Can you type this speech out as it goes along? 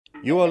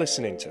You are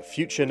listening to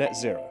Future Net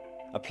Zero,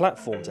 a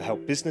platform to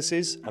help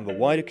businesses and the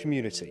wider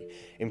community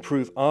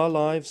improve our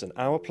lives and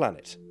our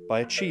planet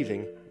by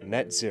achieving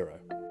net zero.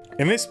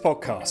 In this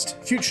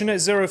podcast, Future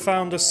Net Zero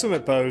founder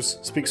Sumit Bose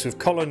speaks with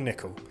Colin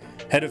Nicol,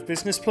 Head of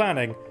Business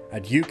Planning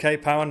at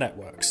UK Power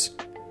Networks.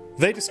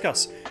 They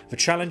discuss the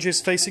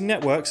challenges facing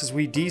networks as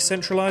we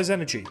decentralise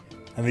energy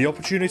and the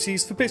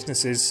opportunities for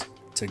businesses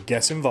to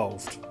get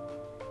involved.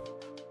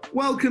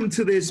 Welcome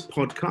to this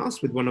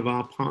podcast with one of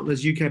our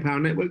partners, UK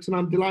Power Networks, and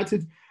I'm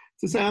delighted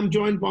to say I'm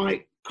joined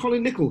by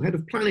Colin Nicol, Head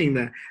of Planning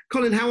there.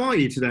 Colin, how are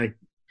you today?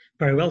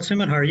 Very well,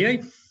 Simon. How are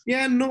you?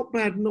 Yeah, not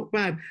bad, not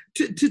bad.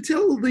 To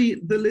tell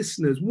the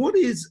listeners, what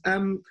is,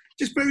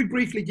 just very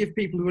briefly give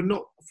people who are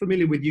not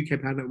familiar with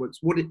UK Power Networks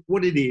what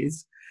it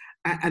is,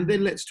 and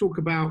then let's talk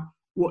about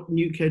what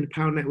UK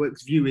Power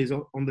Networks' view is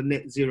on the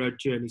net zero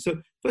journey. So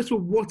first of all,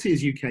 what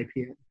is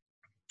UKPN?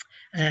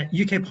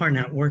 UK Power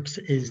Networks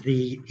is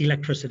the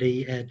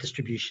electricity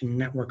distribution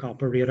network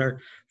operator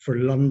for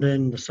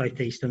London, the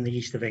South East and the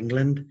East of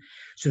England.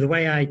 So the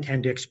way I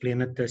tend to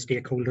explain it to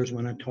stakeholders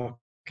when I'm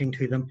talking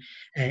to them,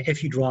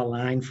 if you draw a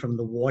line from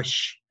the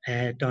Wash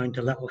down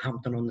to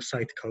Littlehampton on the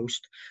south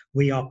coast,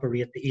 we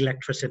operate the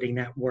electricity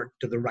network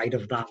to the right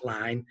of that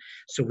line.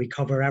 So we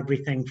cover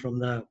everything from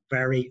the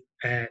very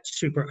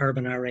super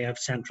urban area of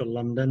central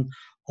London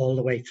all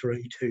the way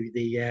through to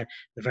the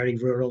very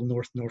rural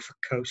North Norfolk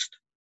coast.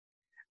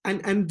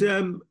 And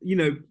you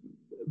know,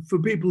 for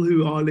people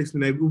who are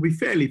listening, they will be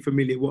fairly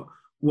familiar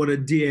what a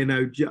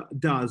DNO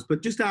does,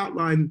 but just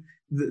outline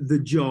the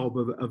job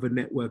of a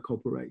network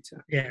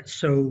operator. Yeah,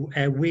 so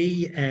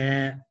we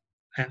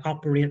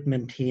operate,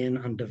 maintain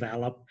and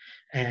develop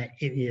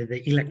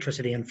the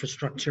electricity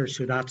infrastructure.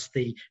 So that's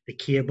the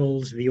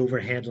cables, the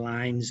overhead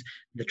lines,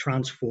 the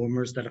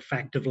transformers that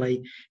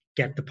effectively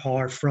get the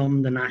power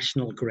from the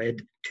national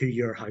grid to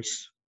your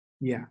house.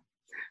 Yeah.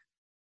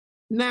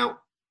 Now,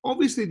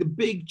 obviously, the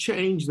big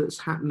change that's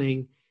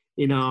happening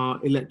in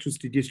our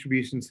electricity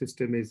distribution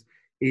system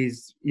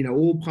is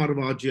all part of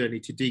our journey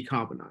to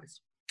decarbonise.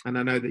 And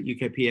I know that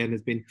UKPN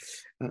has been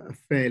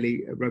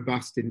fairly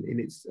robust in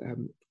its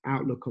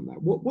outlook on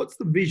that. What's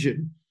the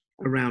vision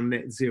around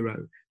net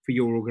zero for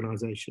your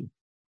organisation?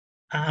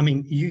 I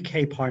mean,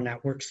 UK Power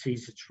Networks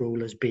sees its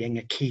role as being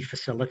a key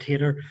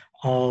facilitator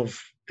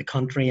of the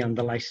country and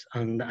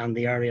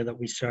the area that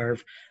we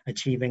serve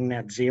achieving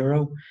net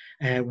zero.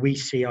 We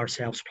see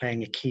ourselves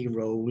playing a key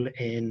role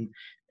in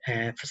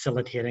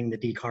facilitating the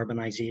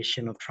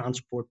decarbonisation of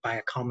transport by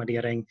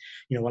accommodating,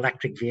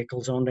 electric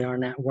vehicles onto our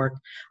network.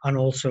 And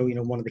also,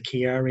 one of the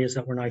key areas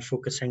that we're now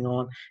focusing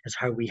on is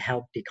how we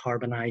help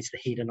decarbonise the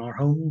heat in our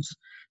homes.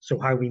 So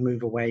how we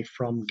move away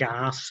from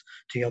gas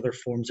to other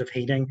forms of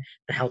heating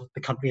to help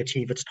the country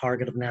achieve its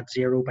target of net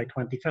zero by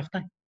 2050.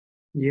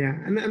 Yeah,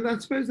 and I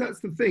suppose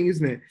that's the thing,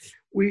 isn't it?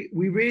 We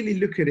really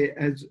look at it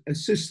as a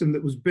system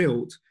that was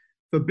built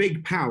for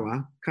big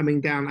power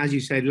coming down, as you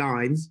say,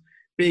 lines,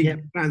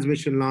 big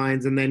transmission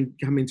lines, and then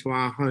coming to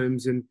our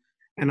homes and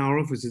our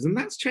offices. And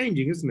that's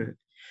changing, isn't it?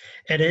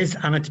 It is,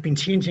 and it's been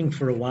changing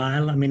for a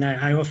while. I mean,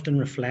 I often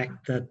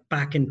reflect that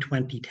back in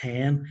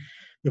 2010,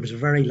 there was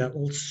very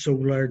little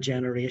solar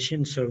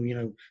generation. So,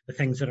 the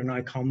things that are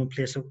now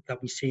commonplace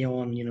that we see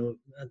on,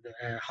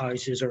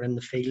 houses or in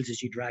the fields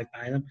as you drive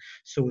by them,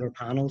 solar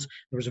panels,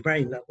 there was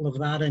very little of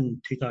that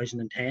in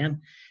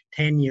 2010.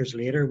 10 years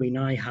later, we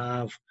now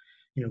have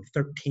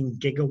 13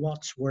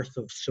 gigawatts worth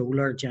of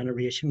solar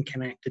generation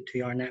connected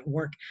to our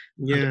network.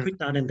 Yeah. And to put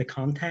that into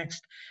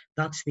context,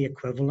 that's the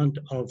equivalent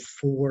of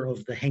 4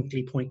 of the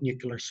Hinkley Point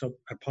nuclear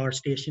power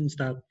stations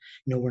that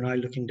we're now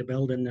looking to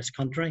build in this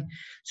country.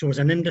 So as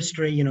an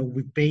industry,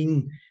 we've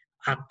been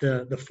at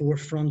the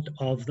forefront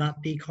of that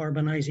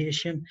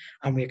decarbonisation,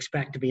 and we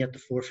expect to be at the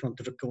forefront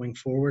of it going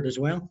forward as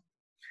well.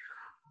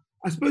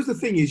 I suppose the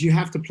thing is you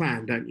have to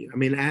plan, don't you? I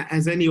mean,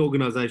 as any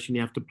organisation,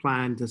 you have to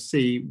plan to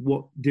see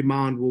what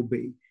demand will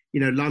be.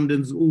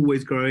 London's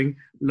always growing.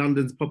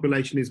 London's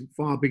population is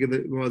far bigger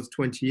than it was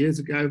 20 years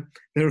ago.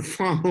 There are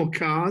far more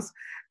cars.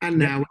 And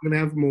now we're going to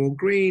have more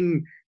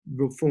green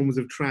forms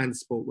of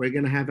transport. We're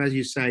going to have, as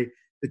you say,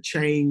 the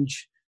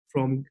change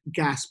from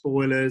gas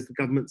boilers. The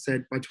government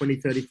said by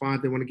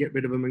 2035 they want to get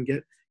rid of them and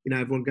get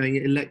everyone going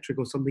electric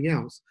or something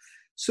else.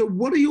 So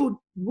what are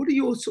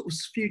your sort of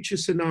future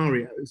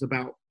scenarios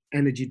about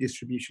energy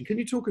distribution? Can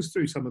you talk us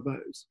through some of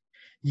those?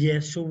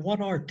 Yeah, so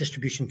what our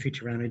distribution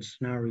future energy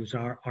scenarios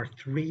are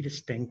 3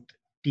 distinct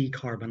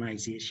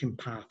decarbonisation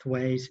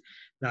pathways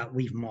that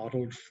we've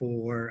modelled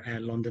for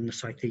London, the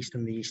South East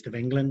and the East of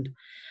England.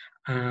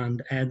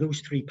 And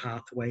those 3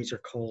 pathways are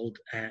called,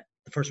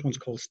 the first one's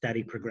called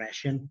steady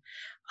progression.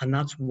 And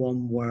that's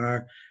one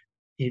where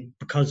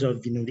because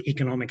of the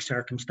economic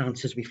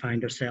circumstances we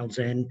find ourselves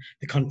in,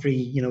 the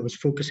country is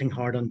focusing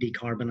hard on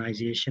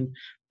decarbonisation,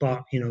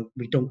 but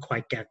we don't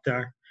quite get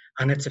there,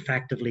 and it's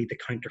effectively the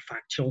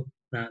counterfactual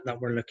that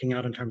we're looking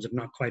at in terms of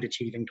not quite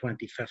achieving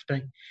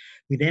 2050.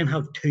 We then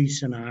have 2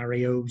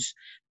 scenarios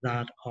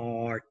that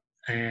are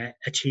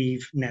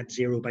achieve net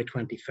zero by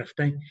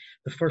 2050.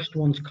 The first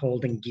one's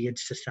called Engage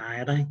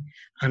Society.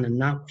 And in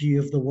that view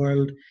of the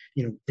world,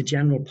 the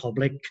general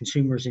public,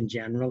 consumers in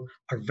general,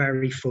 are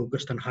very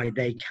focused on how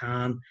they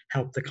can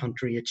help the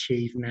country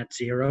achieve net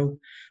zero.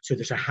 So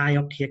there's a high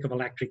uptake of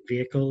electric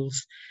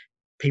vehicles.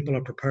 People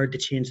are prepared to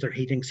change their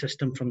heating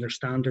system from their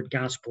standard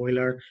gas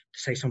boiler to,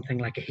 say, something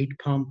like a heat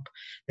pump.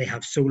 They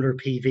have solar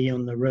PV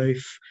on the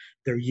roof.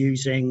 They're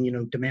using,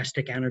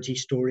 domestic energy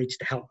storage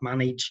to help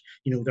manage,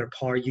 their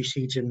power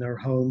usage in their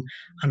home.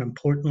 And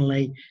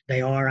importantly,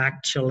 they are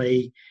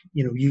actually,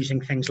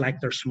 using things like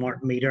their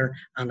smart meter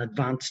and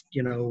advanced,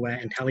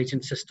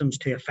 intelligence systems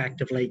to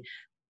effectively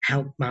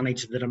help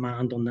manage the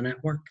demand on the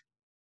network.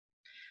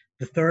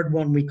 The third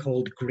one we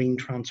called green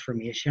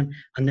transformation,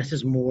 and this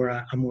is more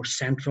a more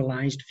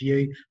centralized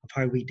view of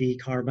how we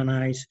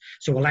decarbonize.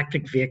 So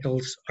electric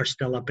vehicles are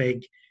still a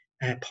big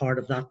part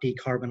of that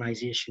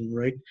decarbonisation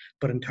route.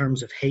 But in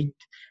terms of heat,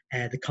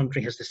 the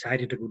country has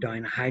decided to go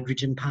down a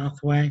hydrogen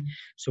pathway.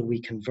 So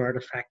we convert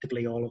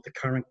effectively all of the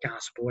current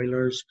gas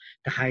boilers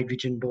to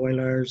hydrogen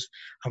boilers.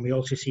 And we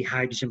also see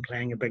hydrogen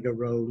playing a bigger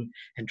role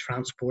in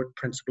transport,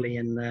 principally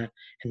in the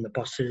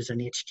buses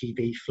and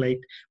HGV fleet.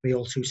 We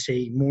also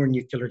see more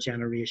nuclear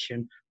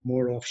generation,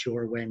 more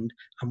offshore wind,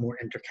 and more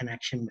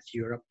interconnection with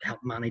Europe to help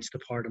manage the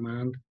power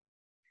demand.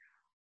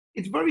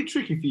 It's very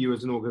tricky for you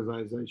as an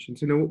organisation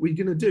to know what we're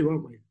going to do,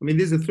 aren't we? I mean,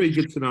 these are three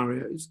good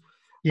scenarios.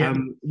 Yeah.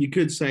 You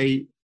could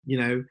say,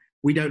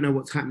 we don't know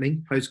what's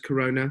happening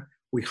post-corona.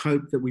 We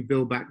hope that we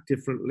build back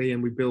differently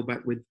and we build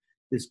back with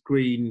this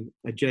green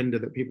agenda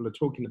that people are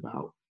talking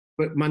about.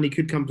 But money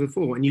could come to the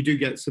fore. And you do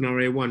get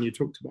scenario one you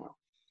talked about.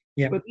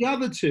 Yeah. But the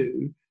other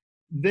two,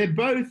 they're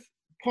both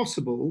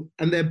possible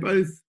and they're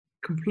both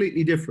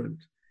completely different.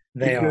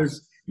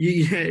 Because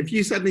if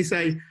you suddenly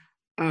say,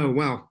 oh,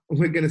 well,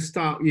 we're going to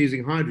start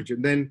using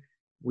hydrogen, then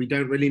we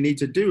don't really need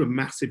to do a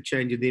massive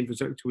change in the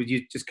infrastructure.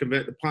 We just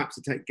convert the pipes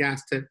to take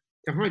gas to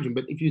hydrogen.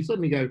 But if you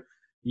suddenly go,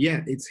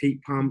 yeah, it's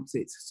heat pumps,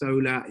 it's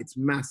solar, it's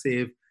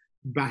massive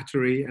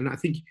battery. And I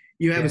think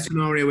you have a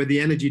scenario where the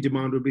energy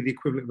demand would be the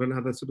equivalent of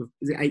another sort of,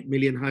 is it 8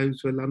 million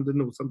homes for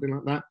London or something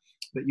like that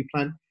you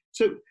plan?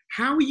 So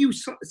how are you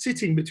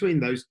sitting between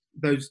those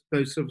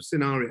sort of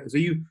scenarios? Do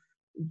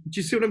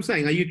you see what I'm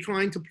saying? Are you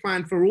trying to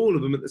plan for all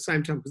of them at the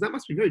same time? Because that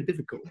must be very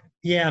difficult.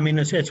 Yeah, I mean,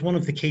 it's one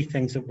of the key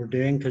things that we're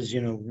doing because,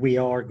 we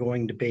are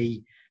going to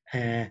be,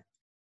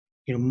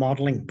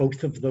 modeling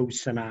both of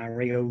those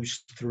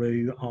scenarios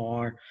through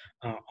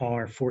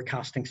our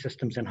forecasting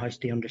systems in-house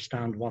to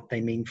understand what they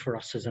mean for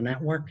us as a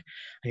network.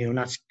 And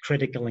that's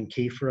critical and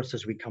key for us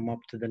as we come up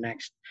to the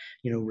next,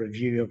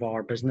 review of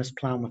our business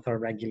plan with our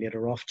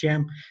regulator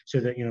Ofgem, so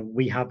that,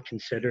 we have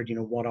considered,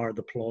 what are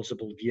the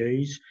plausible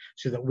views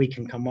so that we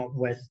can come up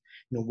with,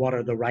 what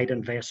are the right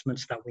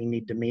investments that we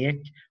need to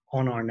make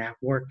on our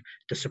network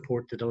to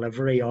support the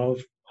delivery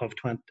of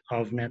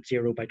net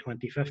zero by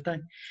 2050.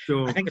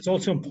 Sure. I think it's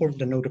also important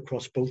to note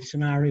across both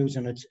scenarios,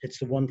 and it's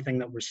the one thing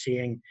that we're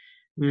seeing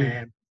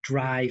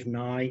drive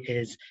now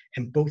is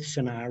in both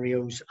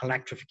scenarios,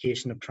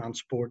 electrification of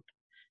transport,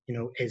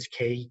 is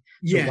key.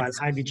 So yes. While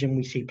hydrogen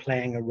we see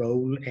playing a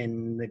role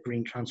in the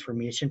green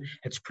transformation,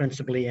 it's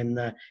principally in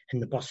the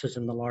buses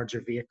and the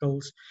larger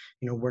vehicles.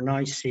 We're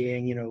now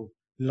seeing,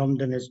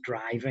 London is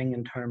driving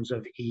in terms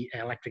of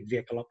electric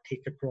vehicle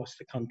uptake across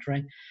the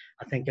country.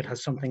 I think it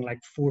has something like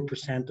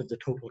 4% of the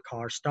total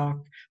car stock,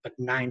 but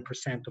 9%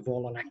 of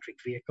all electric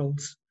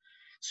vehicles.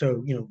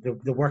 So,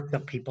 the work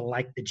that people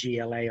like the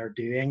GLA are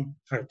doing,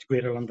 or the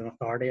Greater London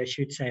Authority, I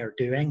should say, are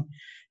doing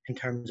in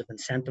terms of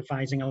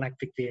incentivizing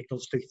electric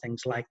vehicles through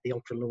things like the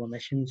ultra low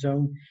emission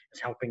zone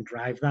is helping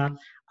drive that.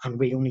 And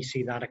we only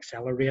see that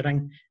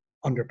accelerating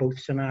under both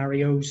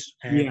scenarios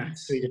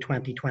through the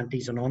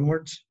 2020s and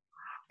onwards.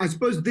 I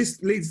suppose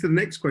this leads to the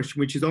next question,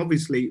 which is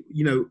obviously,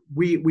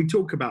 we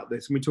talk about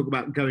this and we talk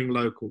about going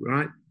local,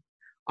 right?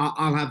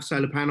 I'll have a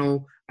solar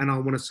panel and I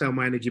want to sell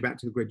my energy back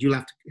to the grid. You'll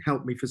have to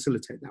help me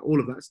facilitate that, all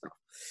of that stuff.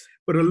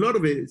 But a lot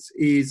of it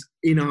is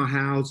in our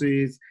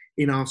houses,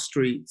 in our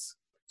streets.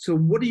 So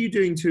what are you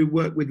doing to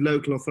work with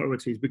local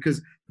authorities?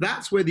 Because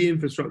that's where the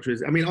infrastructure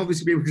is. I mean,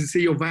 obviously people can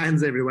see your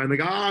vans everywhere and they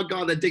go, oh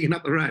God, they're digging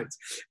up the roads.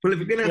 Well, if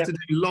you're going to have to do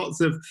lots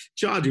of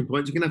charging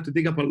points, you're going to have to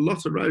dig up a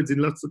lot of roads in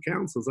lots of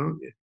councils,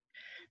 aren't you?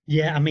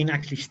 Yeah, I mean,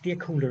 actually,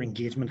 stakeholder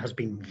engagement has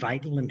been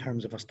vital in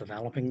terms of us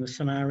developing the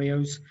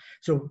scenarios.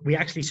 So we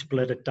actually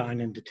split it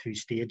down into two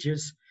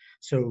stages.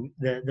 So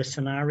the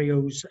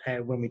scenarios,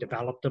 when we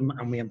developed them,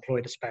 and we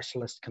employed a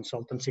specialist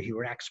consultancy who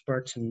were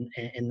experts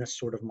in this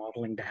sort of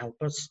modelling to help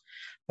us.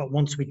 But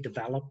once we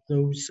developed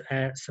those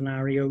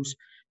scenarios,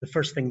 the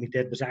first thing we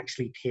did was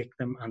actually take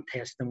them and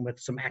test them with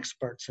some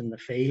experts in the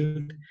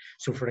field.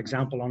 So for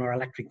example, on our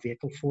electric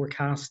vehicle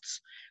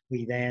forecasts,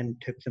 we then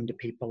took them to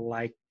people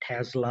like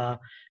Tesla,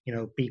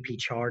 BP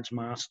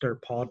Chargemaster,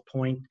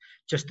 PodPoint,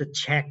 just to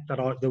check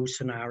that those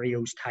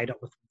scenarios tied up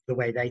with the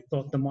way they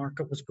thought the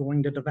market was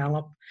going to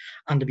develop.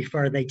 And to be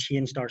fair, they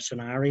changed our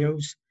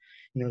scenarios.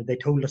 They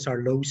told us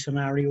our low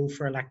scenario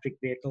for electric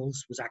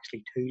vehicles was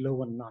actually too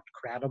low and not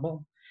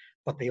credible.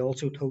 but they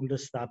also told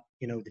us that,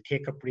 the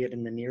take-up rate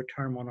in the near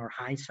term on our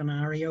high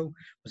scenario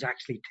was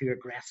actually too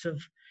aggressive,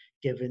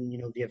 given,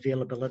 the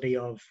availability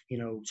of,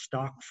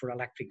 stock for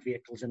electric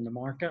vehicles in the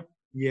market.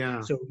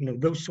 Yeah. So,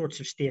 those sorts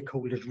of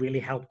stakeholders really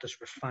helped us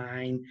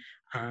refine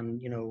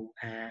and,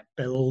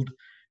 build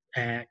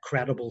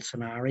credible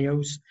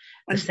scenarios.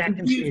 The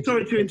second stage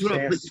sorry of to the interrupt,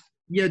 but process,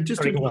 yeah,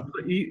 just to sorry, go interrupt,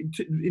 on.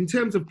 but in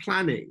terms of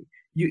planning,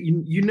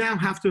 you now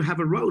have to have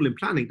a role in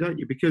planning, don't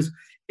you? Because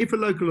if a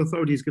local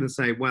authority is going to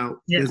say,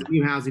 well, Yeah. there's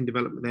new housing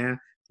development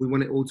there, we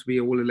want it all to be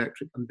all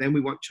electric, and then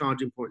we want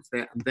charging points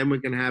there, and then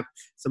we're going to have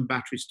some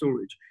battery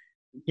storage.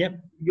 Yep.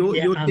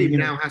 Your team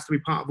now has to be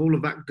part of all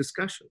of that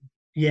discussion.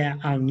 Yeah,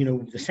 and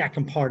the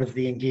second part of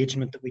the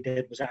engagement that we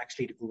did was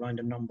actually to go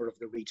around a number of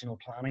the regional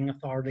planning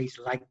authorities,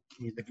 like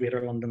the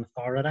Greater London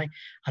Authority,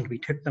 and we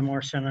took them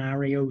our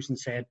scenarios and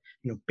said,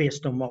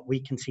 based on what we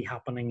can see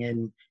happening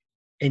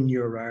in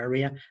your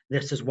area,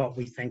 this is what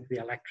we think the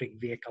electric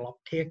vehicle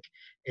uptake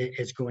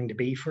is going to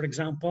be, for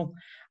example.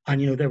 And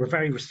they were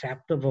very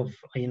receptive of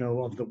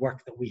the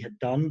work that we had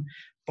done.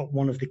 But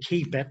one of the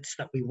key bits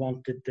that we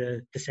wanted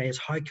to say is,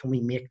 how can we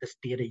make this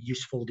data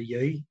useful to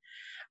you?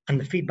 And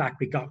the feedback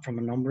we got from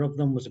a number of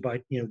them was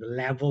about the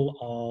level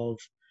of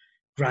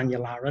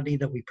granularity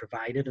that we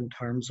provided in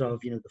terms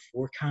of the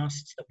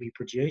forecasts that we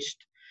produced.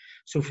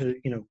 So for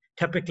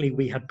typically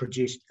we had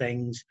produced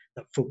things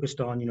that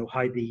focused on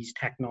how these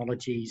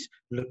technologies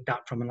looked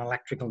at from an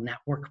electrical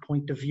network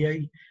point of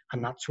view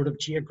and that sort of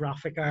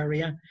geographic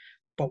area.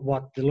 But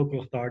what the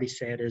local authority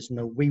said is,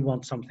 no, we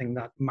want something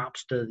that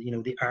maps to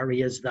the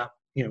areas that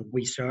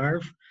we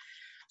serve.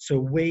 So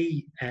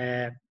we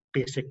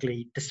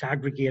basically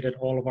disaggregated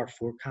all of our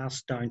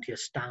forecasts down to a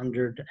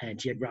standard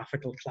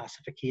geographical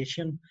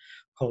classification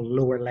called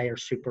lower layer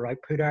super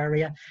output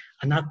area.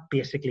 And that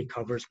basically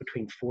covers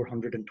between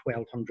 400 and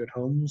 1,200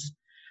 homes.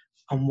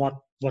 And what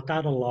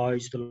that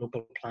allows the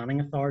local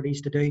planning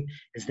authorities to do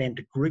is then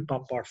to group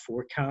up our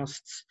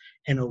forecasts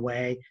in a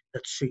way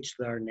that suits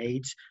their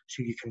needs.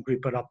 So you can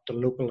group it up to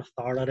local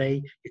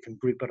authority, you can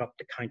group it up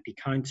to county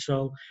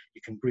council,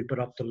 you can group it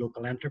up to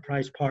local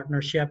enterprise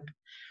partnership.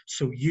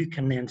 So you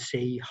can then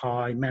see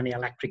how many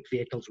electric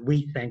vehicles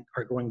we think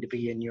are going to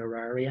be in your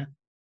area.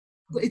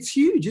 It's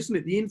huge, isn't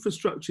it? The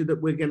infrastructure that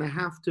we're going to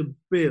have to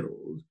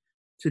build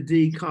to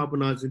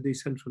decarbonize and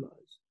decentralize.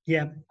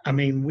 Yeah, I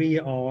mean, we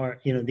are,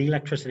 the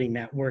electricity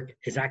network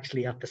is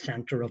actually at the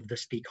center of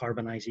this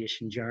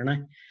decarbonisation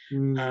journey.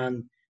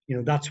 And,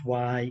 that's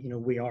why,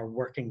 we are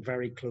working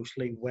very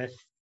closely with,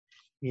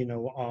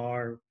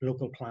 our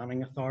local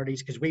planning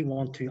authorities, because we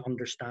want to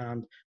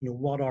understand,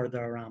 what are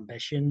their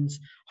ambitions?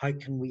 How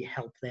can we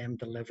help them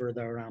deliver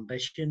their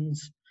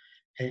ambitions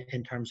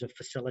in terms of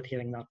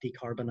facilitating that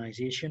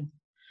decarbonisation?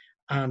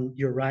 And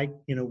you're right,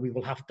 we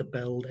will have to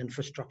build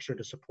infrastructure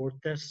to support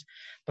this.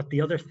 But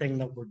the other thing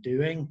that we're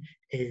doing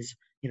is,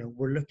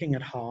 we're looking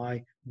at how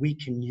we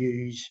can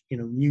use,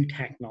 new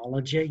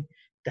technology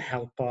to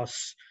help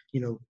us,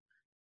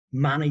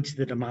 manage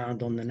the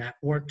demand on the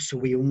network. So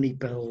we only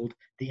build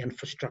the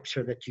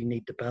infrastructure that you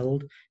need to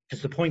build.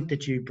 Because the point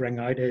that you bring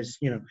out is,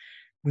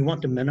 we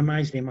want to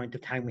minimize the amount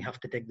of time we have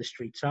to dig the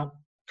streets up,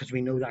 because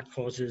we know that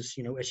causes,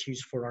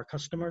 issues for our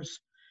customers.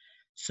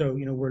 So,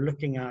 we're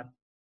looking at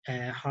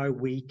how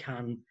we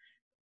can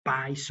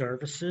buy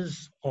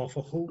services off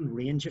a whole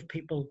range of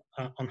people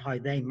on how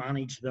they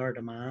manage their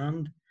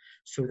demand,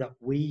 so that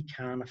we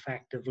can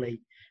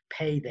effectively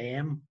pay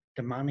them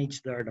to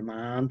manage their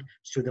demand,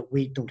 so that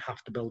we don't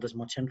have to build as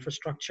much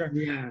infrastructure.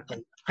 Yeah.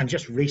 And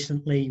just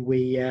recently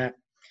we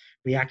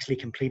actually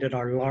completed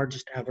our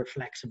largest ever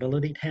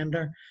flexibility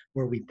tender,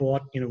 where we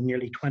bought,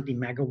 nearly 20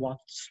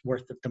 megawatts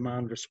worth of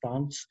demand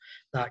response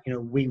that,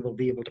 we will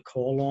be able to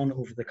call on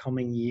over the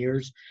coming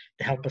years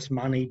to help us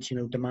manage,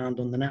 demand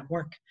on the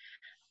network.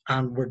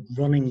 And we're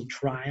running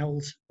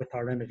trials with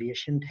our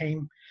innovation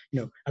team.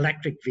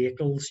 Electric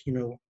vehicles,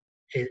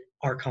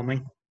 are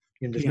coming.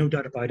 There's no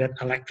doubt about it.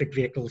 Electric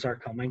vehicles are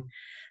coming.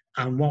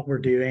 And what we're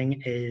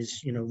doing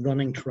is,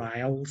 running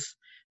trials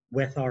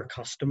with our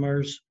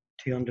customers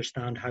to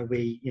understand how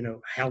we,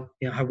 help,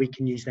 how we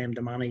can use them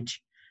to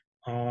manage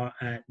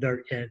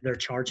their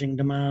charging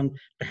demand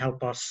to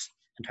help us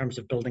in terms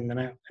of building the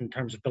net, in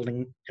terms of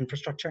building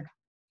infrastructure.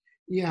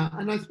 Yeah,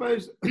 and I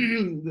suppose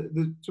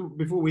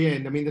before we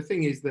end, I mean, the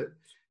thing is that,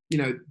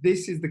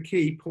 this is the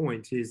key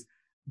point: is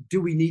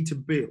do we need to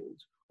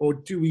build, or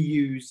do we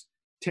use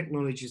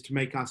technologies to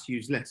make us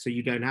use less, so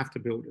you don't have to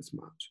build as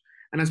much?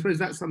 And I suppose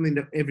that's something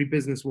that every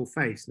business will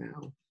face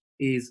now,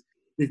 is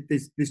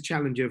this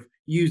challenge of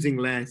using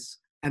less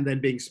and then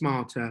being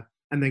smarter,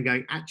 and then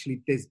going,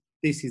 actually, this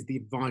is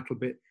the vital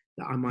bit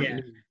that I might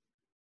need.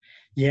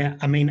 Yeah,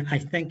 I mean, I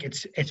think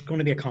it's going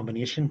to be a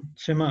combination,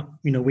 Suma.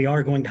 We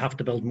are going to have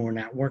to build more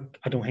network.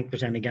 I don't think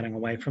there's any getting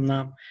away from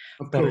that.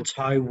 But it's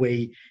how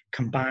we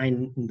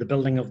combine the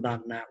building of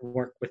that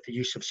network with the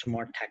use of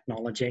smart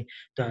technology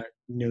to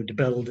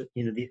build,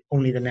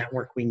 only the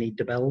network we need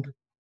to build.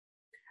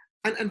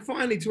 And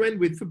finally, to end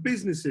with, for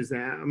businesses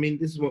there, I mean,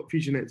 this is what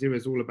Future Net Zero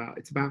is all about.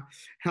 It's about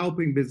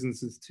helping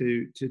businesses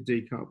to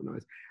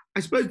decarbonize. I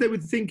suppose they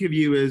would think of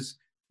you as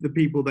the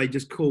people they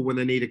just call when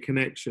they need a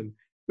connection.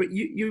 But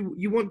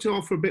you want to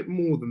offer a bit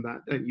more than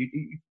that, don't you?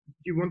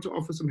 You want to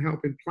offer some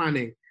help in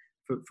planning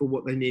for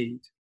what they need.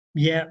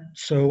 Yeah.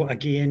 So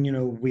again,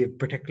 we have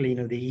particularly,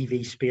 the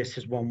EV space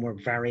is one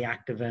we're very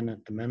active in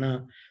at the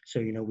minute.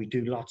 So, we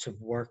do lots of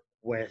work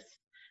with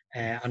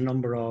a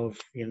number of,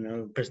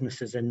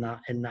 businesses in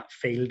that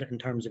field in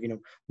terms of,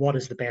 what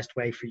is the best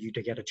way for you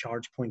to get a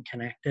charge point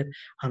connected.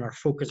 And our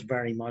focus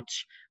very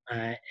much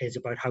is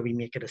about how we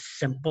make it as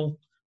simple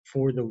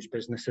for those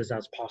businesses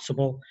as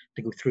possible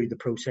to go through the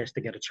process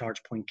to get a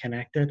charge point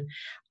connected.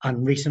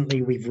 And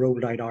recently we've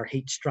rolled out our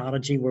heat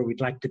strategy where we'd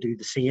like to do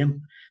the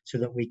same so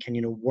that we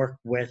can, work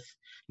with,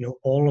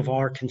 all of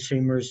our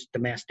consumers,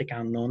 domestic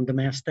and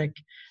non-domestic,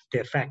 to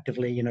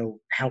effectively,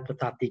 help with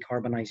that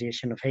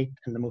decarbonisation of heat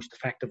in the most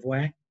effective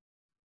way.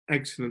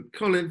 Excellent.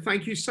 Colin,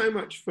 thank you so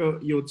much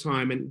for your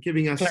time and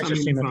giving us Pleasure,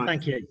 some Seamus. insight.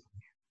 Thank you.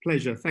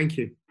 Pleasure. Thank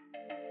you.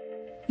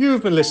 You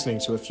have been listening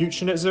to a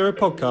Future Net Zero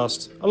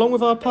podcast along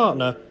with our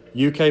partner,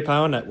 UK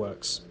Power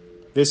Networks.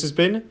 This has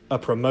been a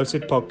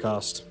promoted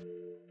podcast.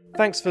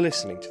 Thanks for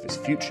listening to this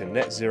Future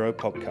Net Zero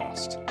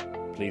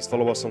podcast. Please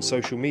follow us on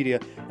social media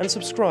and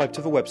subscribe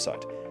to the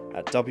website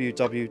at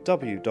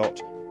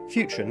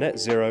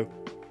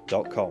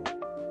www.futurenetzero.com.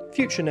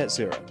 Future Net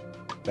Zero.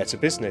 Better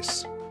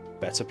business,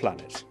 better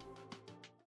planet.